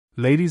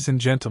Ladies and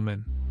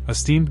gentlemen,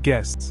 esteemed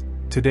guests,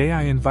 today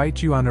I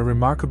invite you on a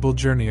remarkable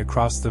journey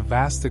across the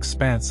vast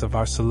expanse of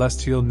our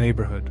celestial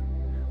neighborhood,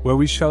 where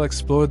we shall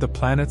explore the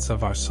planets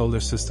of our solar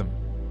system.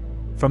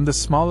 From the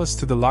smallest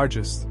to the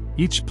largest,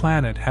 each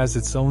planet has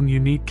its own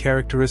unique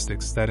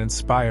characteristics that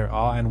inspire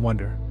awe and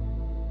wonder.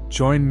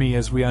 Join me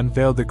as we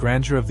unveil the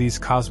grandeur of these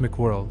cosmic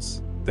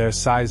worlds, their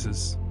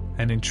sizes,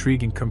 and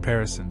intriguing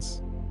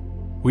comparisons.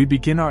 We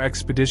begin our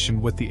expedition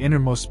with the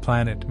innermost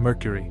planet,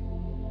 Mercury.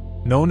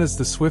 Known as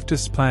the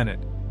swiftest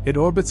planet, it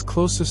orbits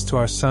closest to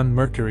our Sun.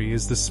 Mercury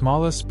is the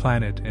smallest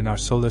planet in our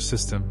solar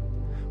system,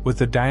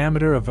 with a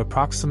diameter of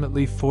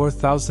approximately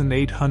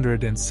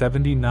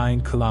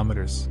 4,879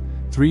 kilometers,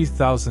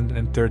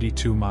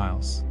 3,032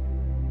 miles.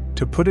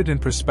 To put it in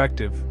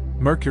perspective,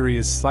 Mercury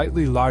is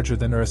slightly larger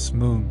than Earth's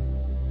moon.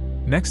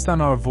 Next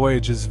on our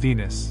voyage is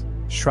Venus,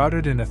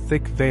 shrouded in a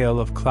thick veil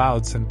of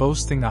clouds and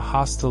boasting a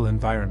hostile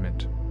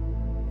environment.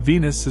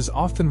 Venus is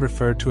often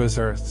referred to as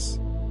Earth's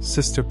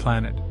sister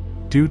planet,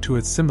 due to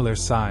its similar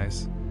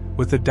size,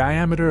 with a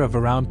diameter of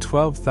around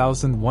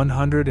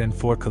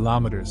 12,104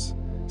 kilometers,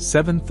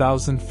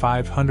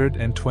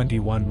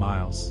 7,521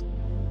 miles.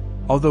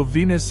 Although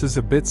Venus is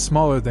a bit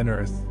smaller than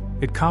Earth,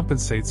 it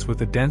compensates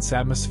with a dense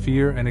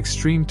atmosphere and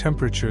extreme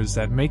temperatures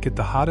that make it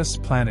the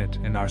hottest planet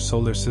in our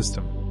solar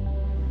system.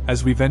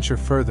 As we venture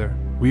further,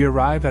 we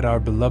arrive at our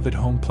beloved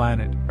home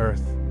planet,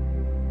 Earth.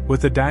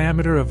 With a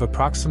diameter of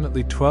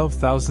approximately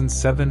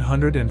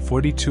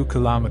 12,742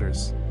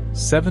 kilometers,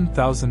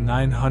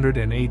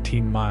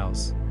 7,918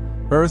 miles,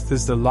 Earth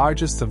is the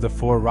largest of the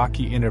four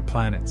rocky inner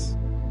planets.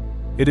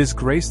 It is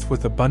graced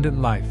with abundant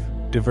life,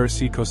 diverse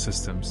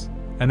ecosystems,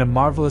 and a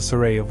marvelous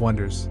array of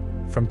wonders,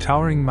 from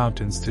towering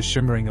mountains to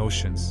shimmering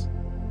oceans.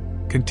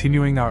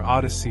 Continuing our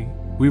odyssey,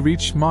 we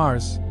reach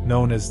Mars,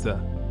 known as the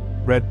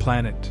Red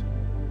Planet.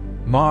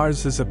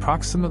 Mars is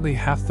approximately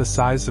half the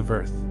size of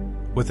Earth,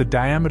 with a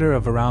diameter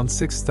of around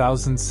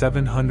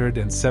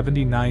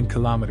 6,779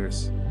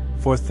 kilometers,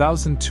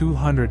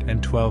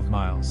 4,212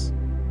 miles.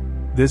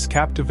 This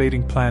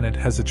captivating planet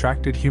has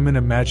attracted human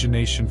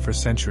imagination for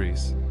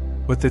centuries,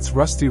 with its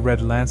rusty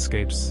red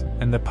landscapes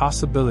and the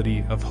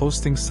possibility of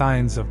hosting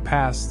signs of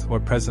past or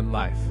present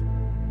life.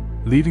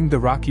 Leaving the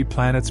rocky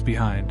planets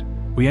behind,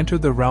 we enter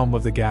the realm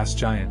of the gas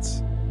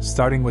giants,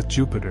 starting with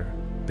Jupiter,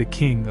 the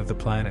king of the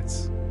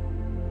planets.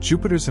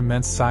 Jupiter's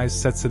immense size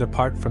sets it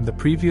apart from the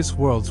previous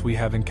worlds we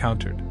have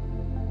encountered.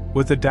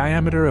 With a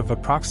diameter of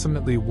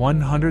approximately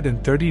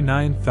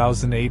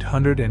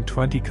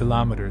 139,820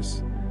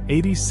 kilometers,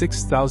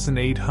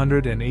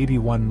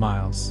 86,881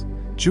 miles,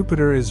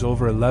 Jupiter is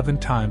over 11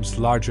 times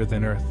larger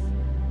than Earth.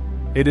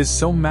 It is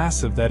so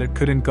massive that it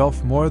could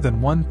engulf more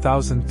than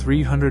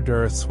 1,300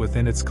 Earths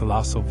within its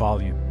colossal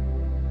volume.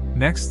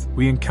 Next,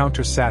 we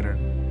encounter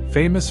Saturn,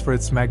 famous for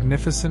its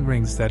magnificent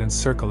rings that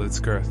encircle its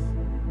girth.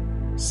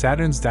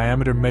 Saturn's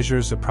diameter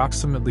measures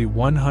approximately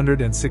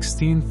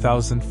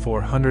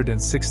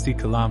 116,460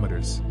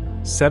 kilometers,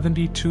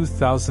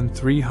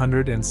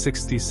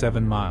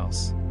 72,367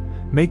 miles,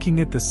 making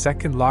it the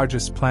second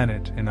largest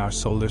planet in our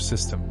solar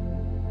system.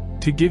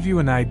 To give you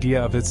an idea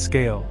of its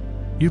scale,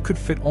 you could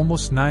fit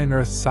almost 9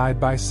 Earths side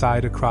by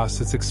side across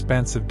its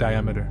expansive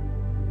diameter.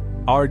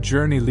 Our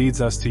journey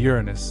leads us to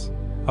Uranus,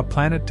 a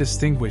planet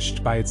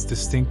distinguished by its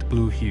distinct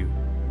blue hue.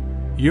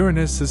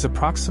 Uranus is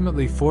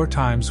approximately 4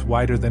 times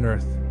wider than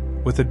Earth,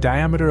 with a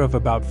diameter of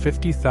about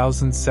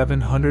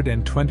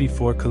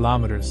 50,724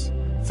 kilometers,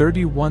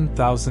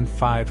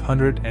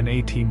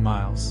 31,518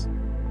 miles.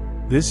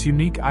 This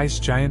unique ice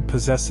giant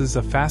possesses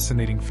a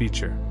fascinating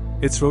feature.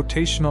 Its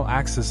rotational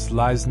axis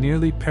lies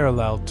nearly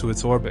parallel to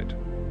its orbit,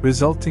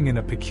 resulting in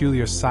a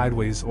peculiar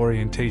sideways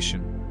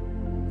orientation.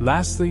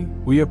 Lastly,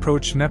 we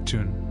approach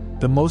Neptune,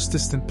 the most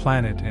distant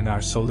planet in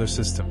our solar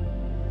system.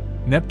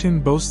 Neptune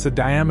boasts a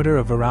diameter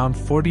of around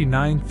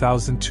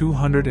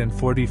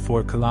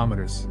 49,244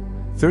 kilometers,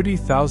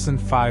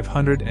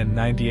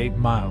 30,598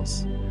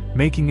 miles,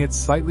 making it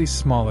slightly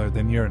smaller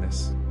than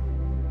Uranus.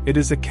 It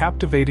is a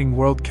captivating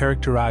world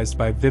characterized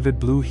by vivid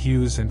blue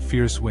hues and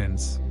fierce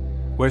winds,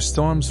 where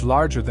storms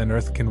larger than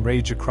Earth can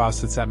rage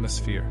across its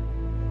atmosphere.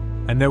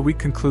 And there we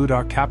conclude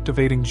our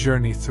captivating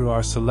journey through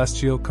our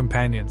celestial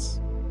companions.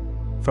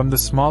 From the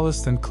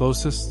smallest and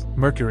closest,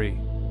 Mercury,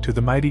 to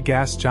the mighty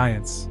gas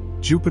giants,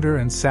 Jupiter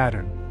and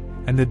Saturn,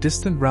 and the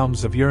distant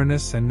realms of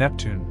Uranus and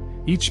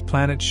Neptune, each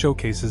planet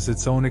showcases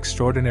its own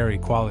extraordinary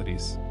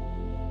qualities.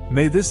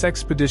 May this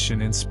expedition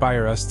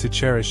inspire us to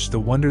cherish the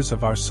wonders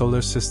of our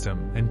solar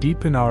system and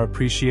deepen our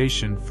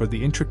appreciation for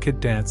the intricate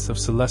dance of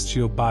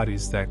celestial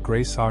bodies that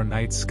grace our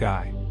night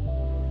sky.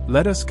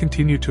 Let us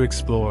continue to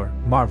explore,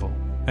 marvel,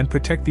 and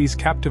protect these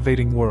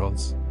captivating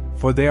worlds,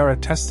 for they are a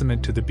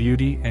testament to the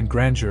beauty and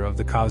grandeur of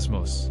the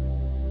cosmos.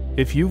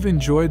 If you've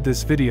enjoyed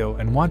this video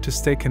and want to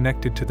stay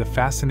connected to the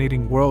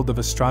fascinating world of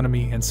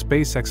astronomy and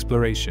space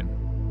exploration,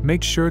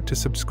 make sure to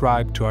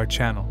subscribe to our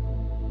channel.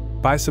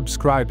 By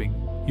subscribing,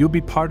 you'll be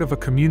part of a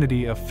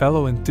community of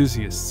fellow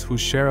enthusiasts who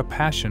share a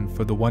passion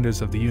for the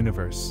wonders of the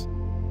universe.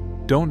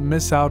 Don't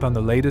miss out on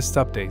the latest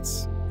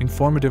updates,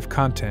 informative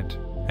content,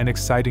 and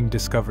exciting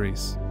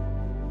discoveries.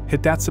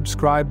 Hit that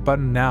subscribe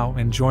button now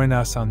and join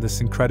us on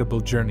this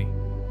incredible journey.